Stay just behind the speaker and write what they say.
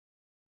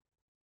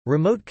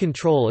Remote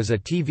Control is a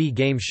TV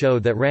game show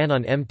that ran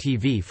on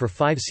MTV for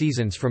 5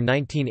 seasons from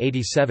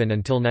 1987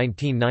 until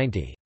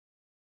 1990.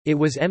 It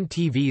was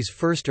MTV's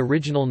first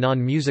original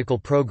non-musical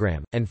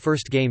program, and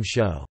first game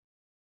show.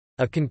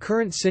 A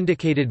concurrent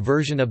syndicated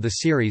version of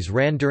the series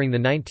ran during the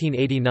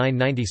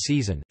 1989–90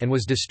 season, and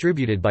was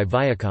distributed by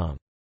Viacom.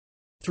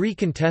 3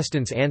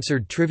 contestants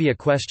answered trivia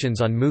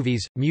questions on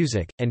movies,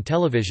 music, and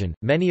television,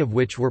 many of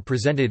which were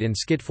presented in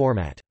skit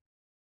format.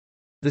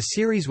 The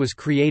series was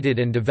created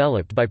and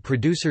developed by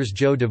producers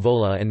Joe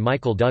Davola and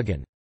Michael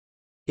Duggan.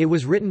 It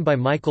was written by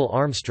Michael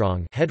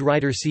Armstrong, head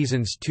writer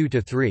seasons 2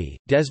 to 3,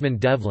 Desmond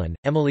Devlin,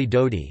 Emily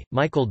Doty,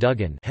 Michael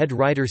Duggan, head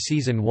writer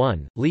season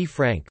 1, Lee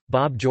Frank,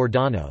 Bob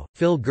Giordano,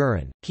 Phil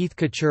Guerin, Keith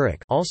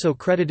Kachurik, also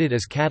credited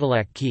as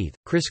Cadillac Keith,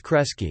 Chris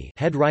Kresge,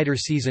 head writer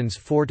seasons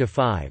 4 to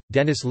 5,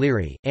 Dennis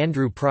Leary,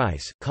 Andrew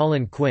Price,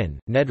 Colin Quinn,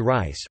 Ned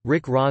Rice,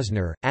 Rick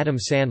Rosner, Adam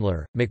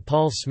Sandler,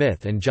 McPaul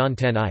Smith and John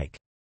Ten Eyck.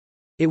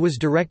 It was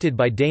directed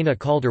by Dana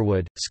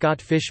Calderwood,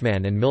 Scott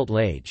Fishman and Milt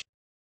Lage.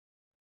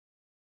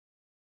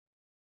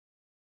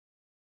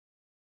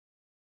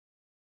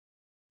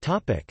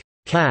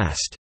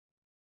 Cast.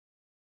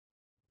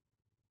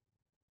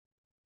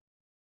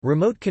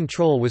 Remote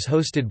Control was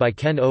hosted by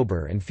Ken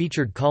Ober and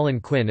featured Colin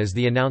Quinn as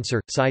the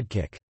announcer,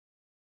 sidekick.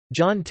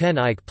 John Ten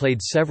Eyck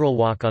played several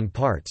walk-on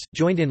parts,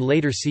 joined in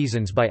later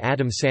seasons by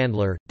Adam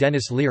Sandler,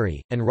 Dennis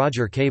Leary, and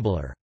Roger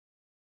Kabler.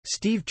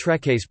 Steve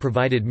Treccase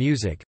provided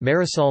music,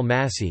 Marisol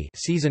Massey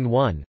season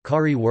 1,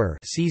 Kari Wurr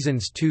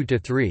seasons 2 to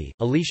 3,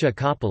 Alicia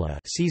Coppola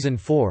season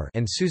 4,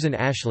 and Susan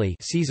Ashley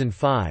season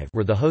 5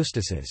 were the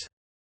hostesses.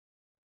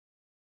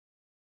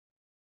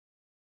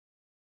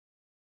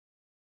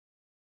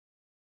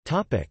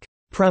 Topic: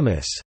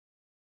 Premise.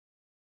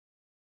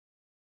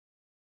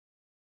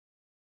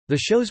 The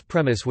show's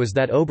premise was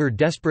that Ober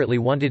desperately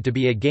wanted to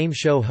be a game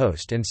show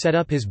host and set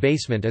up his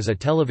basement as a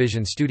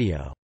television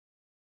studio.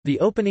 The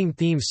opening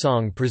theme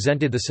song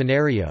presented the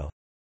scenario.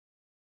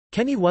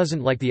 Kenny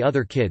wasn't like the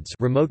other kids.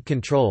 Remote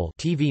Control.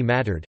 TV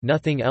mattered,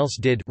 nothing else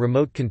did.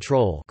 Remote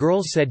Control.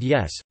 Girls said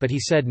yes, but he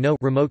said no.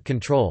 Remote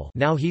Control.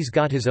 Now he's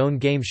got his own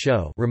game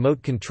show.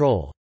 Remote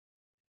Control.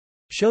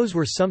 Shows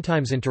were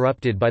sometimes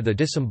interrupted by the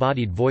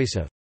disembodied voice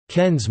of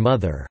Ken's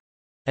mother,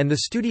 and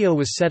the studio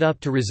was set up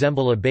to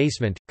resemble a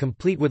basement,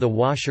 complete with a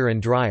washer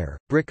and dryer,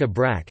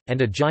 bric-a-brac,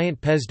 and a giant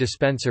Pez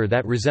dispenser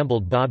that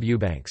resembled Bob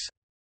Eubanks.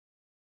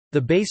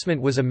 The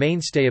basement was a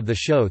mainstay of the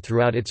show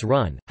throughout its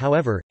run,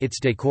 however, its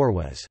decor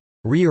was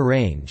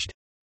rearranged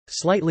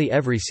slightly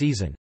every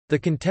season. The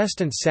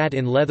contestants sat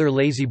in leather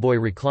La-Z-Boy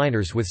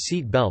recliners with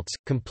seat belts,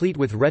 complete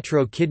with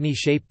retro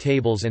kidney-shaped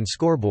tables and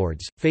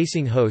scoreboards,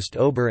 facing host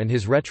Ober and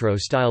his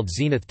retro-styled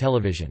Zenith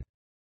television.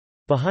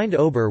 Behind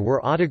Ober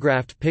were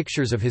autographed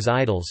pictures of his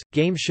idols,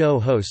 game show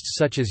hosts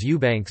such as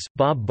Eubanks,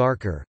 Bob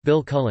Barker,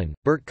 Bill Cullen,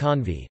 Bert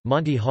Convy,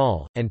 Monty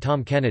Hall, and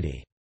Tom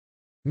Kennedy.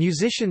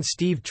 Musician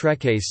Steve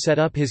Treccase set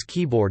up his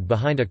keyboard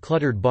behind a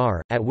cluttered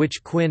bar, at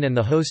which Quinn and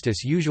the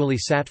hostess usually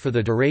sat for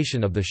the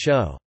duration of the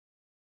show.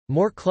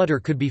 More clutter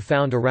could be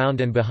found around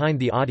and behind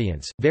the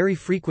audience, very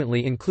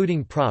frequently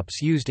including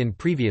props used in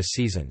previous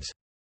seasons.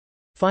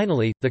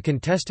 Finally, the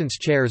contestants'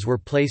 chairs were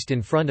placed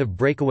in front of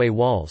breakaway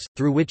walls,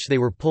 through which they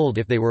were pulled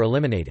if they were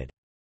eliminated.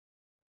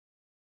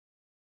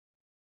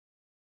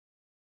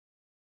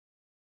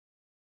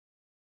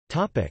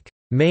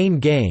 Main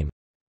game.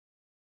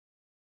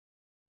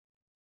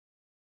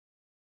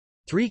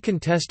 3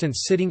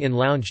 contestants sitting in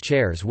lounge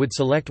chairs would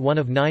select one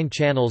of 9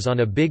 channels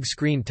on a big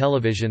screen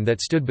television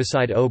that stood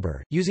beside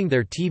Ober, using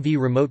their TV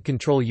remote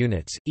control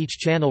units. Each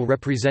channel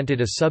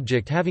represented a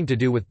subject having to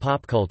do with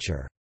pop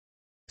culture.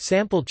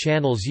 Sample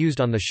channels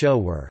used on the show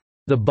were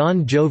The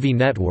Bon Jovi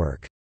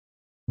Network,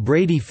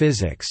 Brady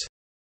Physics,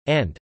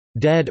 and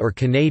Dead or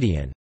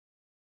Canadian.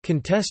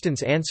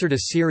 Contestants answered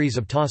a series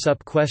of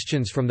toss-up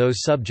questions from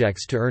those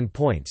subjects to earn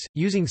points,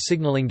 using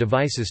signaling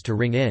devices to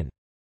ring in.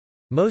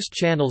 Most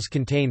channels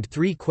contained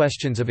 3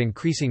 questions of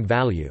increasing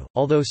value,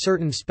 although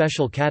certain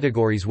special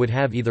categories would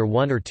have either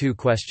 1 or 2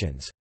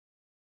 questions.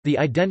 The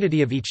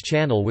identity of each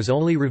channel was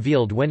only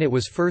revealed when it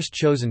was first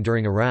chosen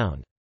during a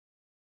round.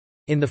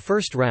 In the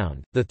first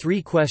round, the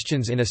 3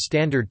 questions in a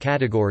standard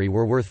category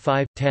were worth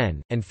 5,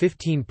 10, and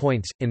 15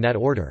 points, in that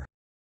order.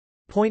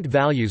 Point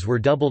values were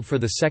doubled for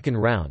the second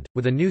round,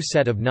 with a new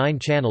set of 9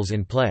 channels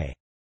in play.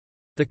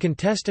 The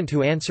contestant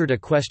who answered a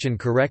question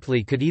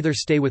correctly could either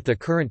stay with the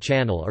current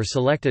channel or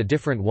select a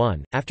different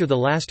one. After the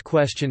last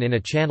question in a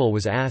channel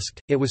was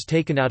asked, it was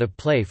taken out of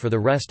play for the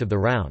rest of the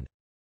round.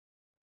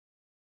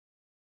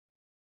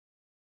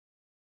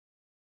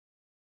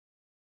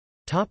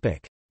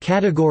 Topic: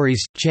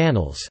 Categories,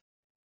 channels.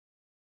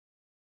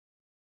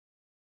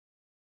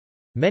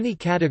 Many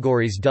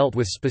categories dealt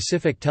with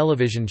specific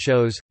television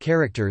shows,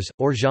 characters,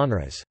 or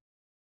genres.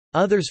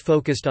 Others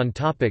focused on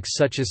topics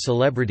such as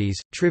celebrities,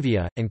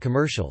 trivia, and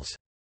commercials.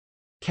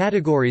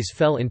 Categories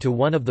fell into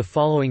one of the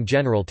following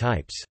general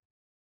types.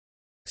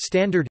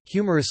 Standard,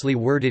 humorously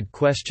worded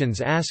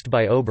questions asked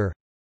by Ober.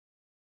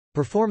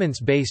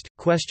 Performance-based,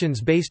 questions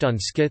based on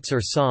skits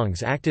or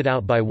songs acted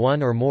out by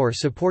one or more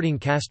supporting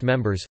cast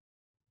members.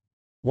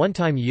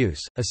 One-time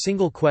use, a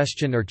single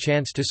question or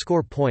chance to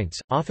score points,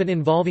 often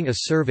involving a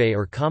survey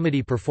or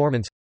comedy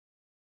performance.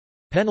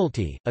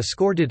 Penalty, a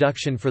score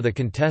deduction for the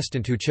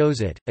contestant who chose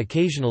it,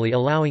 occasionally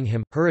allowing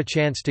him/her a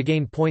chance to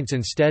gain points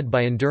instead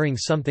by enduring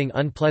something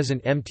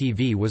unpleasant.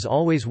 MTV was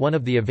always one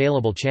of the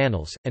available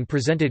channels, and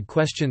presented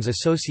questions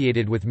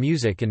associated with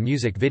music and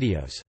music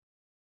videos.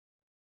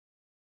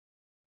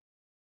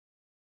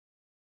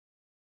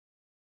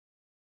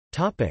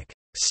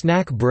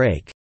 Snack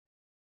break.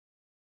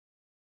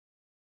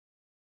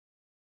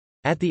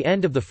 At the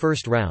end of the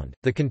first round,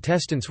 the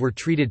contestants were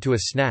treated to a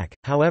snack,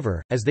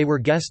 however, as they were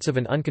guests of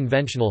an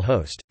unconventional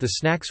host, the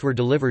snacks were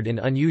delivered in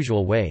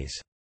unusual ways.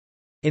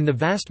 In the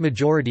vast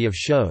majority of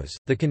shows,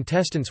 the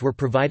contestants were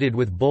provided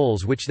with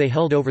bowls which they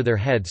held over their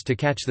heads to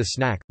catch the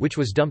snack, which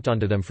was dumped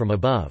onto them from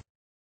above.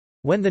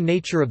 When the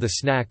nature of the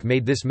snack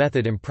made this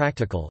method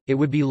impractical, it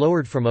would be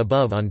lowered from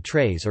above on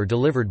trays or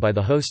delivered by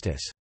the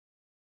hostess.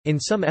 In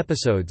some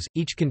episodes,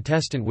 each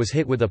contestant was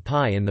hit with a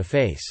pie in the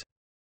face.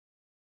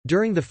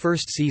 During the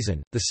first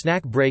season, the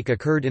snack break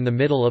occurred in the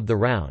middle of the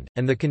round,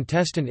 and the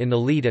contestant in the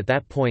lead at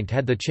that point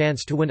had the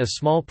chance to win a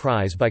small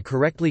prize by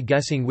correctly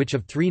guessing which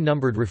of 3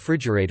 numbered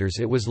refrigerators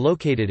it was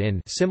located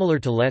in, similar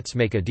to Let's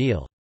Make a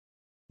Deal.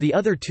 The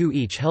other 2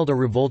 each held a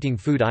revolting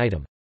food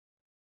item.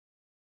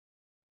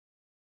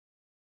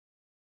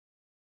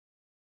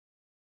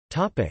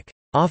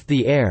 Off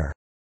the air.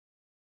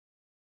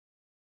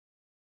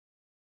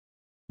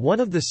 One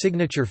of the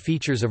signature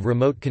features of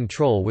remote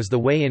control was the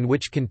way in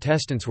which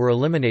contestants were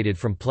eliminated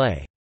from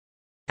play.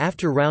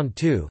 After round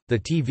 2, the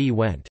TV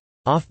went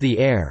off the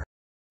air,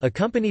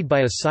 accompanied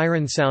by a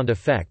siren sound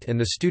effect and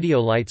the studio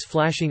lights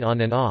flashing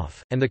on and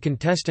off, and the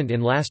contestant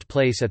in last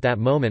place at that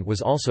moment was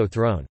also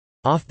thrown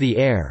off the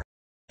air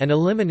and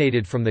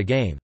eliminated from the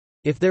game.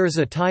 If there is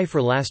a tie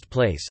for last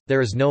place,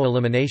 there is no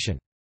elimination.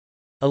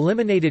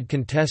 Eliminated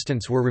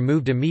contestants were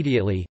removed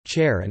immediately,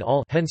 chair and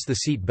all, hence the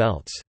seat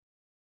belts.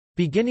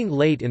 Beginning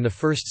late in the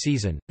first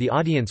season, the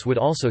audience would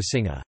also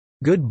sing a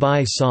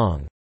goodbye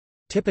song,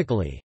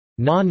 typically,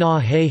 "Na na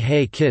hey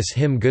hey kiss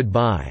him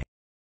goodbye,"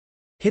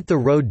 "Hit the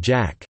road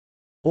Jack,"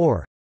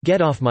 or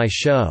 "Get off my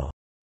show,"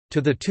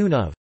 to the tune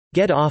of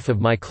 "Get off of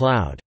my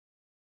cloud,"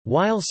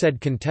 while said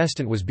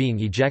contestant was being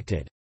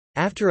ejected.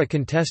 After a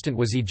contestant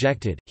was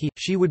ejected,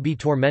 she would be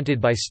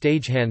tormented by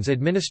stagehands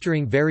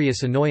administering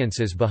various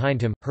annoyances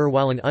behind him/her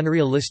while an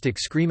unrealistic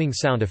screaming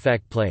sound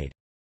effect played.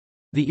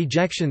 The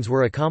ejections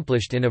were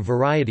accomplished in a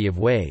variety of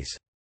ways.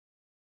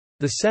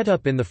 The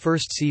setup in the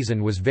first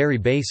season was very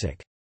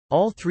basic.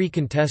 All 3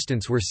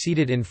 contestants were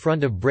seated in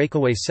front of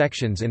breakaway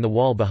sections in the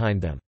wall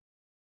behind them.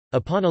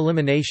 Upon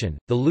elimination,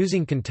 the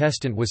losing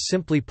contestant was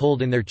simply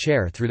pulled in their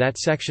chair through that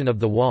section of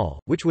the wall,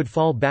 which would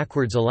fall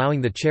backwards,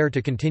 allowing the chair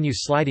to continue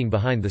sliding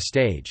behind the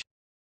stage.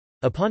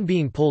 Upon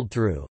being pulled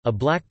through, a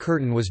black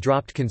curtain was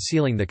dropped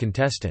concealing the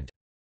contestant.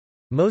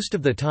 Most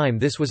of the time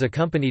this was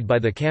accompanied by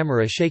the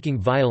camera shaking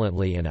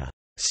violently and a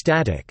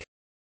static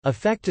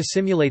effect to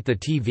simulate the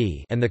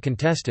TV and the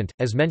contestant,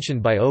 as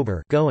mentioned by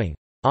Ober, going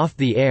off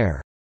the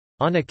air.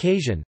 On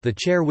occasion, the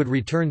chair would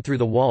return through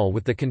the wall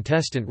with the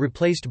contestant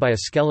replaced by a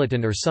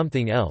skeleton or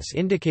something else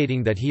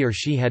indicating that he or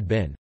she had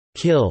been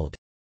killed.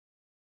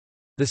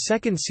 The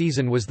second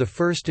season was the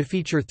first to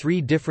feature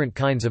 3 different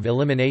kinds of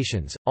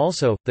eliminations.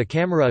 Also, the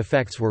camera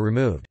effects were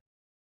removed.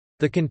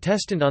 The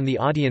contestant on the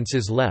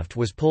audience's left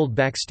was pulled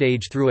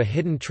backstage through a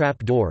hidden trap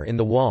door in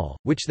the wall,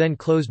 which then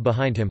closed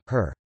behind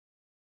him/her.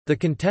 The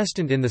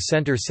contestant in the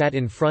center sat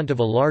in front of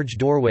a large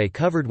doorway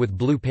covered with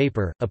blue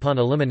paper. Upon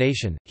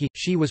elimination,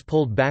 she was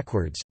pulled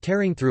backwards,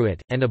 tearing through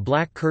it, and a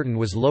black curtain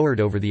was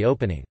lowered over the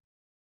opening.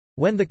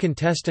 When the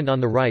contestant on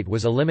the right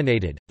was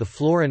eliminated, the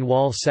floor and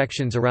wall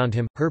sections around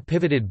him/her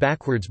pivoted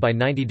backwards by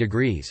 90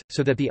 degrees,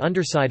 so that the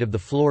underside of the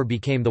floor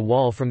became the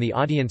wall from the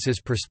audience's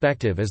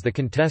perspective as the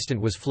contestant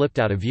was flipped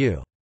out of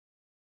view.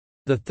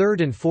 The third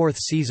and fourth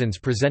seasons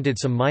presented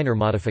some minor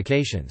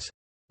modifications.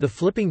 The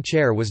flipping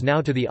chair was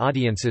now to the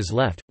audience's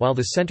left, while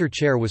the center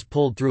chair was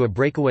pulled through a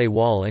breakaway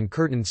wall and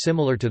curtain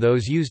similar to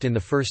those used in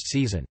the first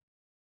season.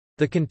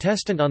 The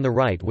contestant on the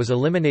right was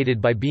eliminated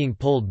by being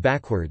pulled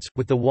backwards,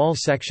 with the wall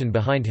section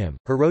behind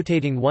him/her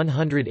rotating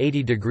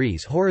 180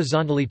 degrees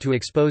horizontally to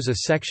expose a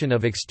section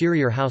of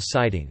exterior house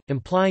siding,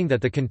 implying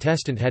that the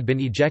contestant had been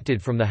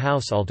ejected from the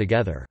house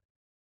altogether.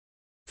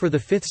 For the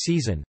 5th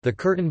season, the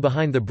curtain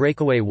behind the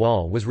breakaway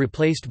wall was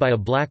replaced by a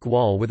black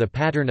wall with a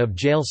pattern of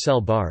jail cell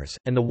bars,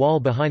 and the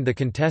wall behind the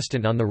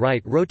contestant on the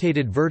right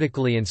rotated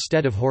vertically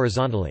instead of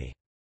horizontally.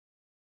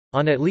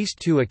 On at least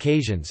 2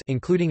 occasions,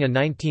 including a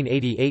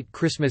 1988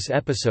 Christmas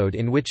episode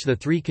in which the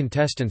 3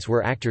 contestants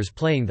were actors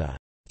playing the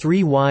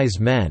 3 wise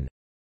men,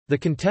 the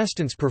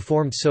contestants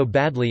performed so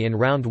badly in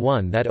round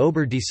 1 that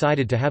Ober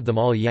decided to have them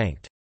all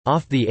yanked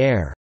off the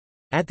air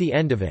at the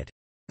end of it.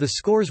 The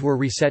scores were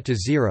reset to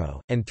 0,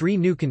 and 3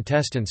 new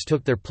contestants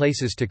took their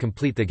places to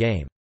complete the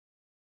game.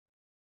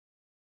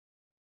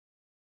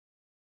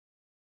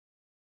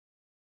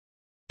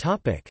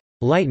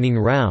 Lightning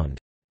round.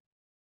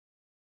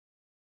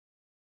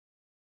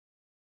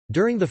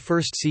 During the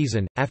first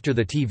season, after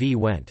the TV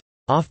went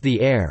off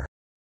the air,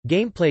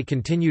 Gameplay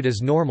continued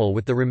as normal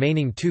with the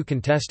remaining 2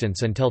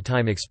 contestants until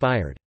time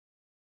expired.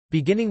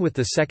 Beginning with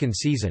the second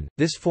season,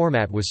 this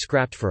format was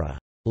scrapped for a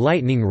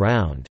lightning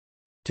round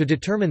to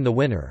determine the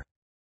winner.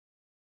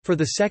 For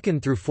the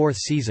second through fourth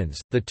seasons,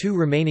 the 2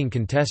 remaining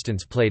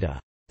contestants played a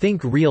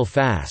think real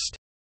fast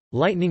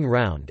lightning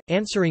round,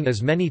 answering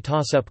as many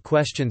toss-up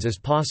questions as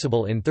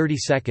possible in 30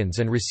 seconds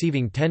and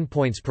receiving 10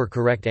 points per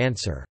correct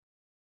answer.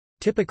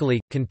 Typically,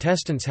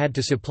 contestants had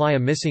to supply a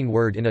missing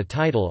word in a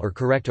title or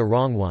correct a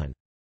wrong one.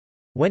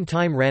 When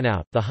time ran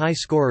out, the high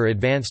scorer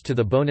advanced to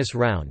the bonus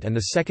round and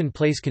the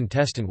second-place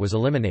contestant was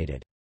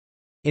eliminated.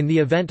 In the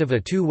event of a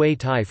 2-way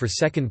tie for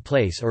second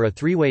place or a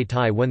 3-way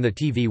tie when the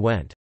TV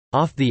went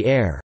off the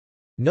air,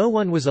 no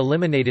one was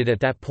eliminated at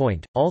that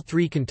point. All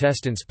 3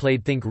 contestants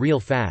played Think Real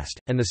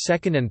Fast, and the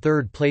second and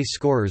third place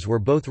scorers were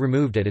both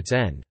removed at its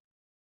end.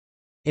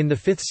 In the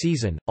 5th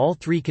season, all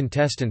 3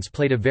 contestants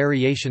played a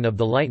variation of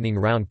the lightning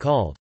round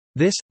called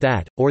This,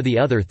 That, or the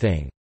Other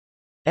Thing.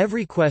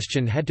 Every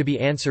question had to be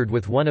answered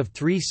with one of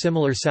 3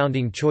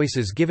 similar-sounding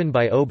choices given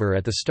by Ober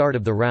at the start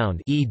of the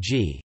round,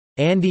 e.g.,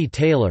 Andy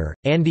Taylor,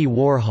 Andy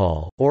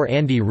Warhol, or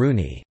Andy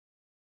Rooney.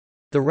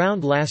 The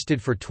round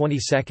lasted for 20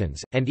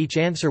 seconds, and each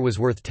answer was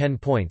worth 10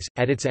 points.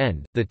 At its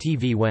end, the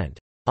TV went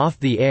off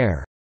the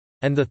air,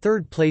 and the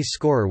third-place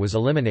scorer was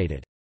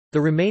eliminated.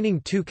 The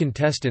remaining 2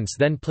 contestants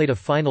then played a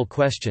final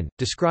question,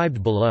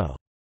 described below.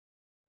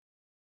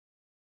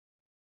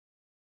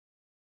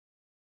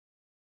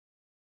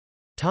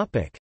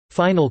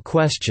 Final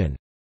question.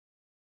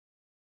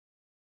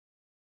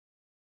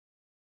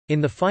 In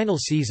the final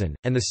season,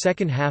 and the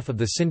second half of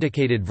the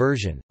syndicated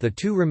version, the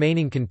 2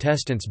 remaining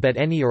contestants bet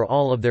any or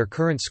all of their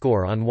current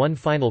score on one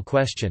final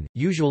question,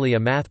 usually a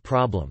math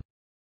problem.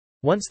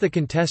 Once the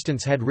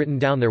contestants had written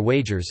down their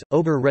wagers,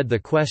 Ober read the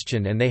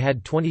question and they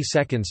had 20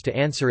 seconds to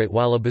answer it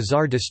while a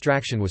bizarre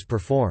distraction was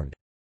performed.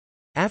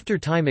 After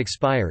time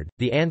expired,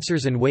 the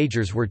answers and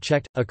wagers were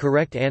checked. A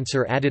correct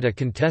answer added a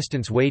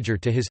contestant's wager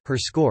to his/her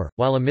score,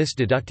 while a miss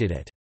deducted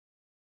it.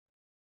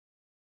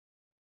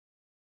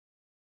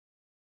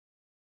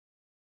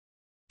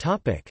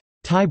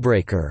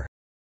 Tiebreaker.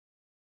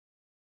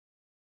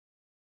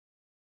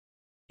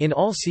 In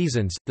all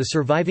seasons, the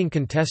surviving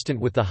contestant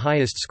with the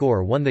highest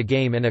score won the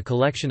game and a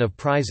collection of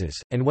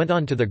prizes, and went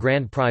on to the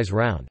grand prize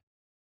round.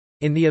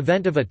 In the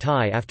event of a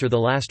tie after the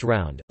last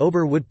round,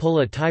 Ober would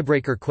pull a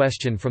tiebreaker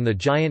question from the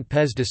giant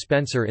Pez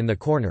dispenser in the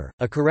corner.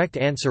 A correct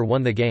answer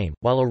won the game,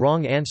 while a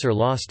wrong answer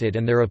lost it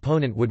and their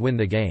opponent would win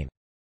the game.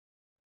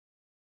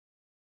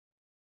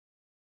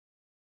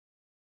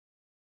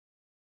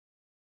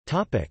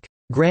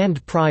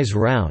 Grand prize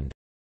round.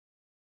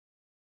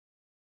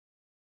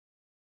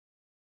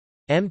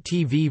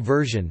 MTV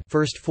version,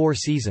 first 4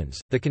 seasons,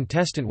 the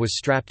contestant was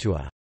strapped to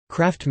a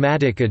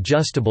Craftmatic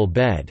adjustable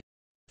bed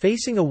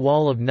facing a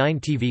wall of 9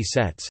 TV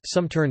sets,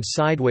 some turned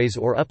sideways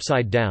or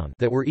upside down,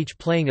 that were each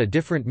playing a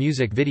different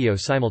music video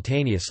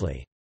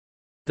simultaneously.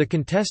 The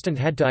contestant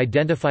had to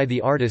identify the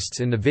artists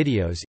in the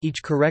videos.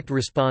 Each correct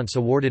response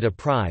awarded a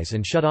prize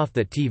and shut off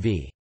that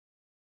TV.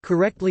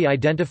 Correctly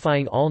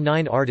identifying all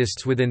 9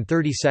 artists within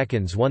 30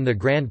 seconds won the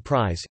grand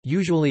prize,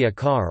 usually a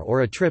car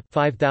or a trip,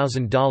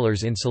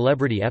 $5,000 in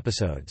celebrity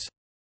episodes.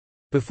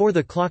 Before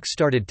the clock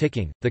started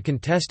ticking, the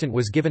contestant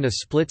was given a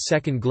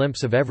split-second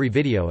glimpse of every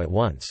video at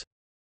once.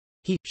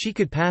 She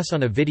could pass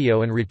on a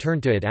video and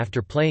return to it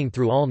after playing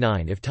through all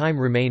 9 if time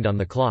remained on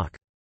the clock.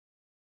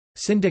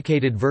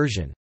 Syndicated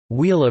version,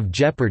 Wheel of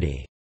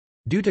Jeopardy!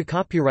 Due to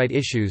copyright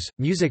issues,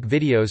 music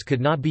videos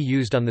could not be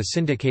used on the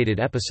syndicated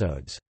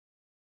episodes.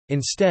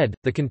 Instead,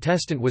 the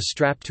contestant was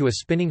strapped to a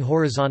spinning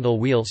horizontal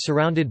wheel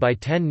surrounded by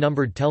 10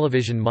 numbered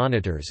television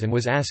monitors and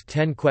was asked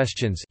 10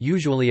 questions,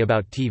 usually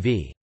about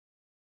TV.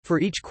 For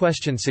each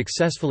question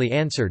successfully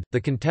answered,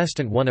 the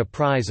contestant won a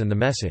prize and the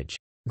message,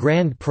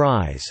 "Grand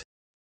Prize,"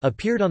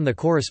 appeared on the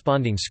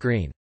corresponding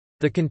screen.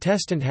 The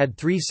contestant had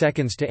 3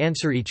 seconds to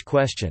answer each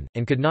question,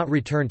 and could not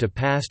return to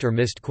past or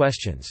missed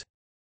questions.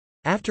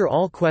 After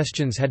all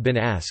questions had been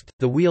asked,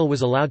 the wheel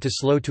was allowed to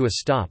slow to a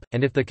stop,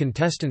 and if the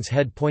contestant's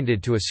head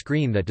pointed to a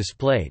screen that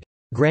displayed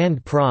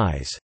 "Grand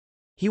Prize,"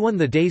 he won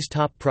the day's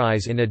top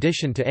prize in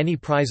addition to any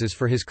prizes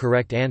for his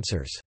correct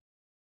answers.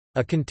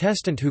 A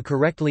contestant who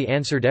correctly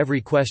answered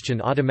every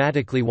question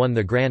automatically won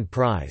the grand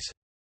prize.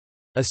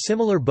 A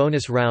similar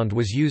bonus round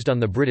was used on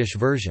the British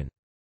version.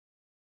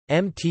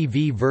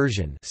 MTV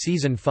version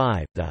Season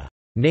 5, the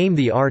 "Name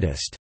the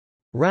Artist"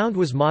 round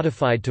was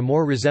modified to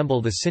more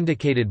resemble the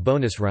syndicated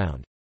bonus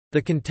round.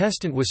 The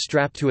contestant was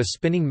strapped to a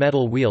spinning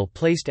metal wheel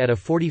placed at a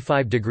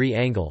 45-degree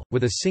angle,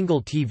 with a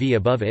single TV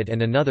above it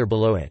and another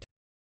below it.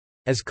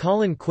 As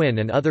Colin Quinn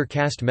and other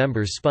cast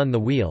members spun the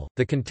wheel,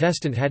 the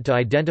contestant had to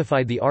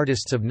identify the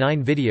artists of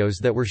 9 videos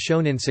that were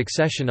shown in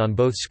succession on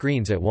both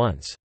screens at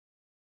once.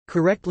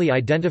 Correctly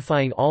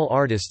identifying all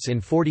artists in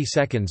 40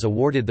 seconds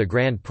awarded the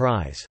grand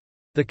prize.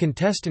 The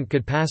contestant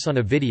could pass on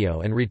a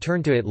video and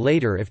return to it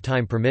later if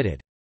time permitted.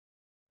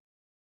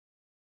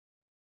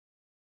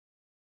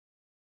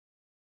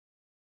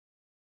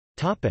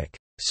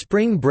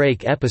 Spring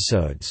break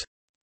episodes.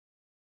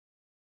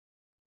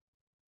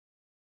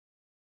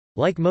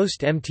 Like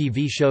most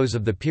MTV shows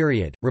of the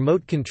period,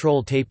 Remote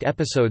Control taped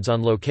episodes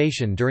on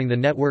location during the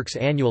network's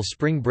annual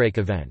spring break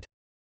event.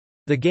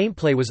 The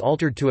gameplay was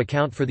altered to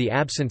account for the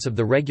absence of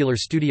the regular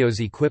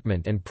studio's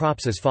equipment and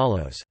props as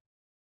follows.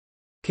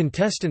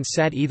 Contestants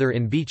sat either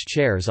in beach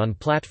chairs on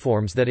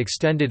platforms that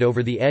extended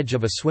over the edge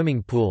of a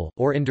swimming pool,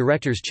 or in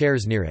directors'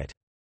 chairs near it.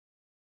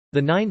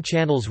 The 9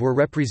 channels were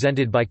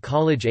represented by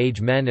college-age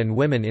men and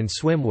women in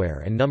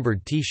swimwear and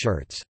numbered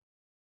T-shirts.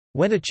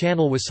 When a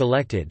channel was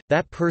selected,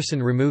 that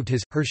person removed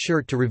his/her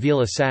shirt to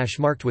reveal a sash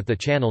marked with the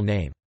channel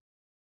name.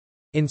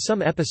 In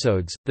some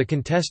episodes, the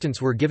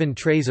contestants were given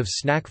trays of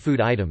snack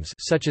food items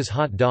such as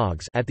hot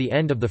dogs at the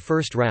end of the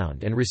first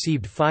round and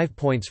received 5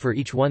 points for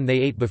each one they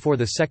ate before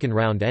the second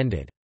round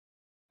ended.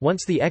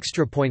 Once the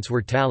extra points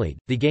were tallied,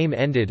 the game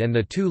ended and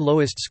the 2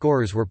 lowest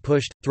scorers were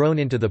thrown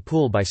into the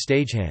pool by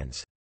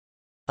stagehands.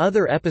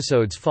 Other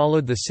episodes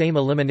followed the same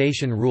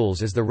elimination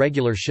rules as the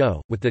regular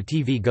show, with the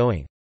TV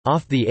going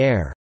off the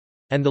air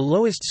and the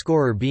lowest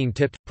scorer being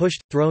tipped,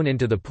 thrown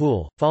into the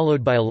pool,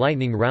 followed by a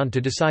lightning round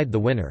to decide the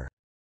winner.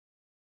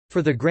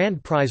 For the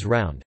grand prize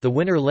round, the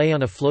winner lay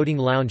on a floating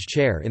lounge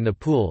chair in the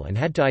pool and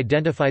had to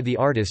identify the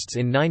artists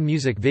in 9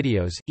 music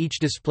videos, each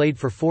displayed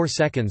for 4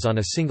 seconds on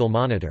a single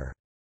monitor.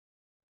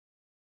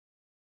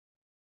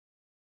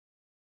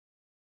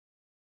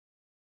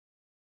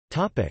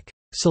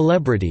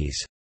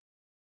 Celebrities.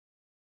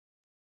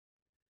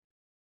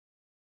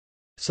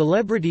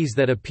 Celebrities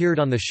that appeared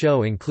on the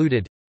show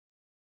included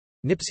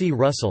Nipsey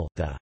Russell,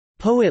 the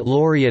poet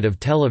laureate of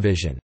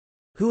television,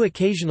 who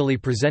occasionally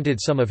presented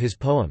some of his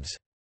poems.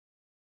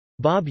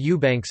 Bob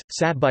Eubanks,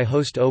 sat by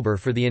host Ober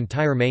for the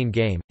entire main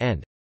game,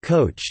 and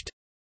coached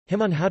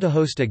him on how to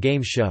host a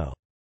game show.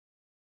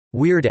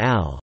 Weird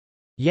Al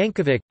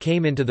Yankovic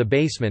came into the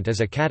basement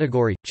as a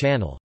category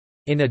channel.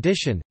 In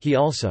addition, he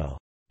also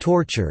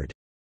tortured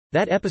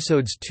that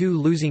episode's 2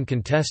 losing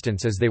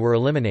contestants as they were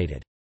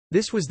eliminated.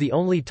 This was the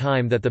only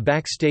time that the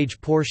backstage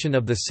portion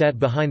of the set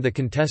behind the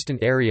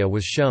contestant area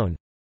was shown.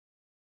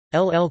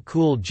 LL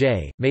Cool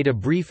J made a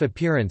brief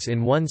appearance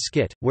in one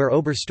skit, where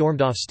Ober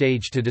stormed off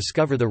stage to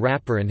discover the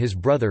rapper and his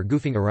brother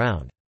goofing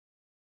around.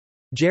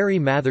 Jerry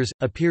Mathers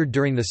appeared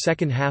during the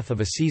second half of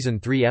a Season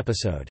 3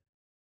 episode.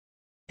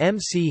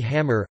 MC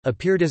Hammer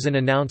appeared as an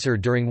announcer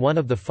during one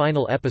of the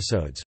final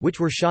episodes,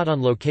 which were shot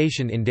on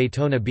location in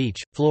Daytona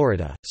Beach,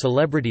 Florida.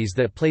 Celebrities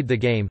that played the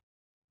game.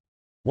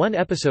 One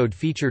episode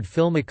featured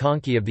Phil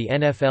McConkey of the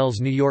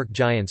NFL's New York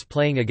Giants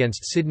playing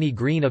against Sidney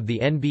Green of the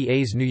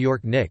NBA's New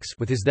York Knicks,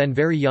 with his then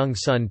very young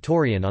son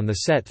Torian on the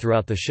set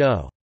throughout the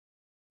show.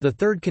 The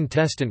third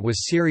contestant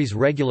was series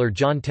regular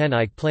John Ten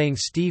Eyck playing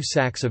Steve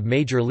Sax of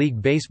Major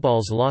League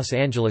Baseball's Los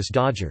Angeles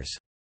Dodgers.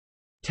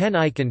 Ten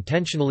Eyck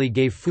intentionally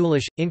gave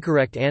foolish,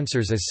 incorrect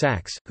answers as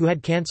Sax, who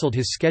had cancelled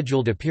his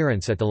scheduled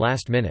appearance at the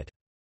last minute.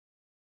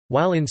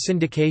 While in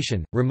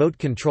syndication, Remote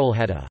Control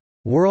had a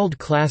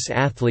world-class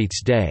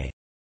athletes day,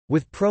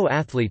 with pro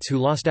athletes who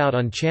lost out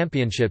on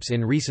championships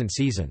in recent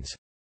seasons.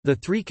 The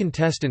 3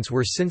 contestants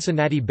were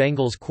Cincinnati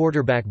Bengals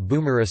quarterback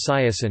Boomer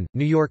Esiason,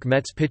 New York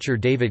Mets pitcher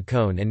David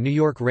Cone and New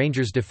York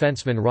Rangers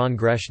defenseman Ron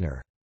Greschner.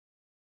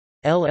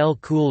 LL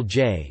Cool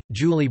J,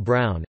 Julie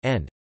Brown,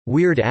 and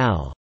Weird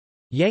Al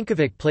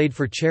Yankovic played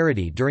for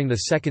charity during the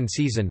second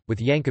season, with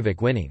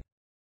Yankovic winning.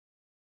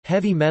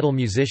 Heavy metal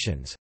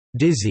musicians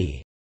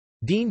Dizzy,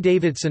 Dean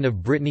Davidson of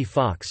Britney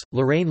Fox,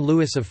 Lorraine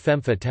Lewis of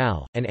Femme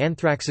Fatale, and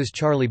Anthrax's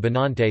Charlie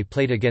Benante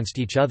played against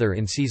each other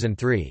in Season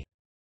 3.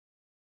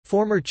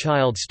 Former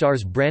Child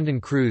stars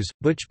Brandon Cruz,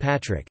 Butch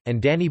Patrick,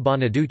 and Danny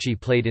Bonaducci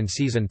played in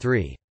Season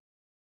 3.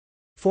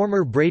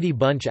 Former Brady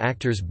Bunch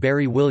actors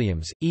Barry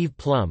Williams, Eve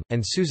Plum,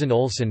 and Susan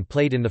Olsen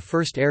played in the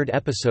first aired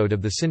episode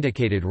of the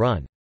syndicated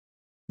run.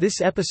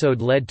 This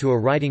episode led to a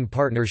writing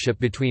partnership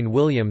between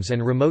Williams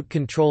and Remote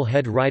Control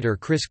head writer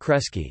Chris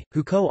Kresge,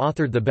 who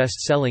co-authored the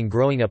best-selling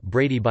Growing Up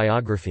Brady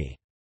biography.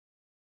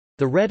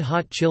 The Red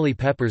Hot Chili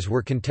Peppers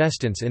were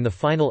contestants in the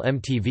final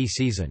MTV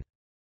season.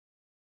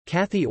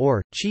 Kathy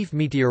Orr, chief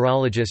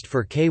meteorologist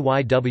for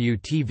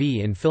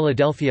KYW-TV in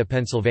Philadelphia,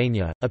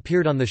 Pennsylvania,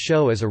 appeared on the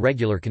show as a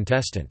regular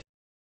contestant.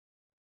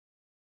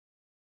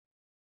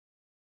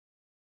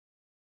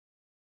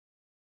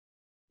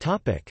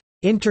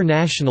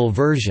 International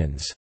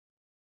versions.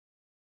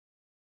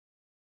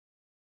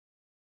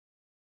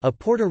 A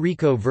Puerto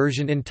Rico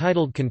version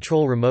entitled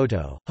Control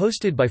Remoto,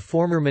 hosted by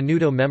former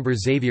Menudo member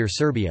Xavier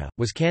Serbia,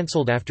 was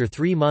cancelled after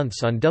 3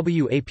 months on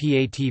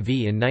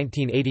WAPA-TV in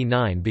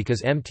 1989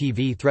 because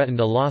MTV threatened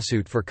a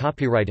lawsuit for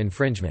copyright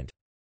infringement.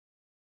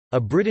 A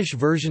British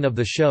version of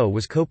the show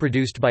was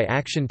co-produced by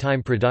Action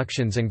Time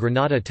Productions and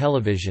Granada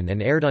Television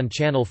and aired on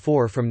Channel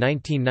 4 from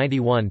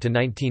 1991 to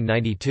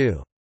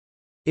 1992.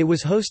 It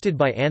was hosted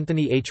by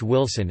Anthony H.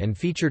 Wilson and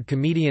featured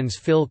comedians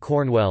Phil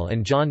Cornwell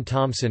and John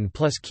Thompson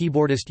plus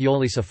keyboardist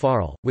Yoli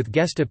Safaril, with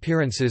guest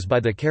appearances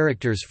by the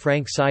characters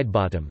Frank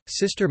Sidebottom,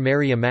 Sister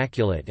Mary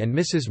Immaculate and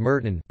Mrs.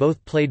 Merton,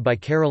 both played by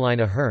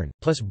Carolina Hearn,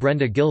 plus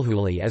Brenda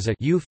Gilhooly as a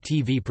youth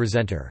TV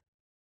presenter.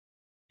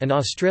 An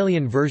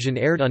Australian version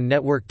aired on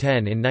Network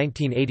 10 in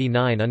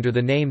 1989 under the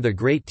name The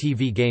Great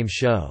TV Game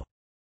Show.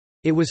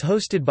 It was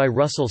hosted by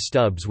Russell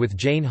Stubbs with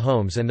Jane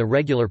Holmes, and the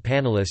regular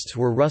panelists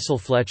were Russell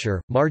Fletcher,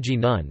 Margie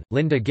Nunn,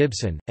 Linda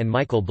Gibson, and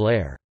Michael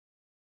Blair.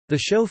 The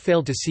show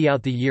failed to see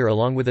out the year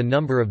along with a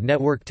number of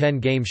Network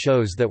 10 game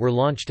shows that were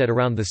launched at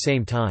around the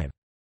same time.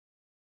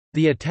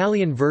 The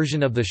Italian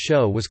version of the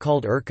show was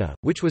called Urca,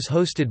 which was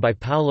hosted by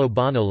Paolo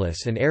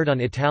Bonolis and aired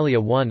on Italia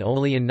 1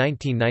 only in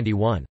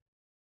 1991.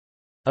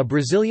 A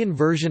Brazilian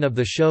version of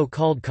the show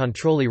called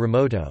Controle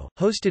Remoto,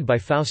 hosted by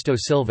Fausto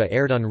Silva,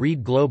 aired on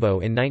Rede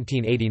Globo in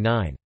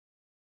 1989.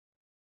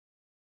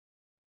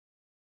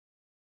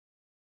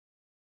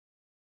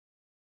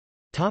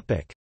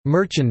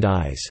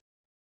 Merchandise.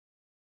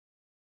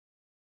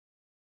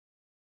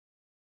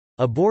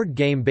 A board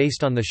game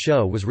based on the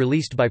show was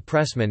released by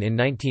Pressman in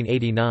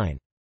 1989.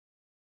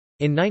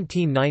 In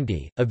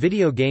 1990, a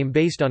video game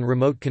based on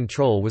remote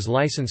control was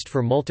licensed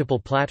for multiple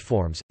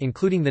platforms,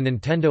 including the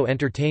Nintendo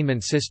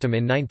Entertainment System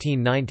in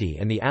 1990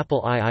 and the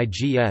Apple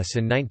IIGS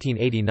in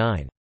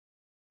 1989.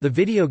 The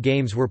video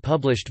games were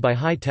published by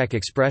High Tech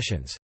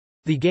Expressions.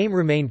 The game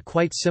remained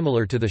quite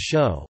similar to the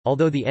show,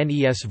 although the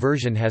NES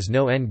version has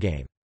no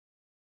endgame.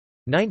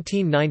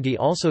 1990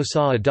 also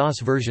saw a DOS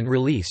version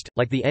released.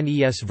 Like the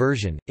NES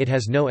version, it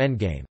has no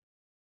endgame.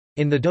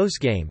 In the DOS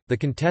game, the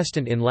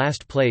contestant in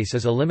last place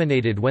is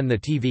eliminated when the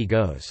TV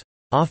goes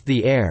off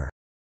the air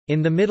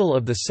in the middle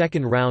of the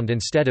second round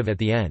instead of at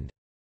the end.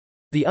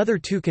 The other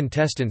two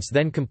contestants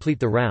then complete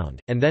the round,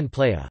 and then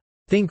play a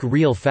 "think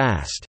real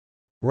fast"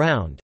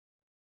 round.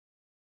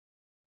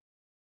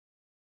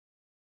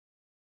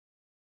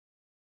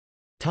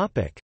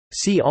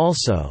 See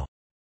also: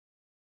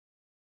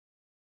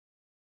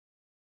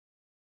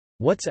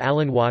 What's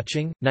Alan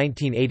Watching?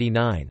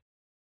 1989.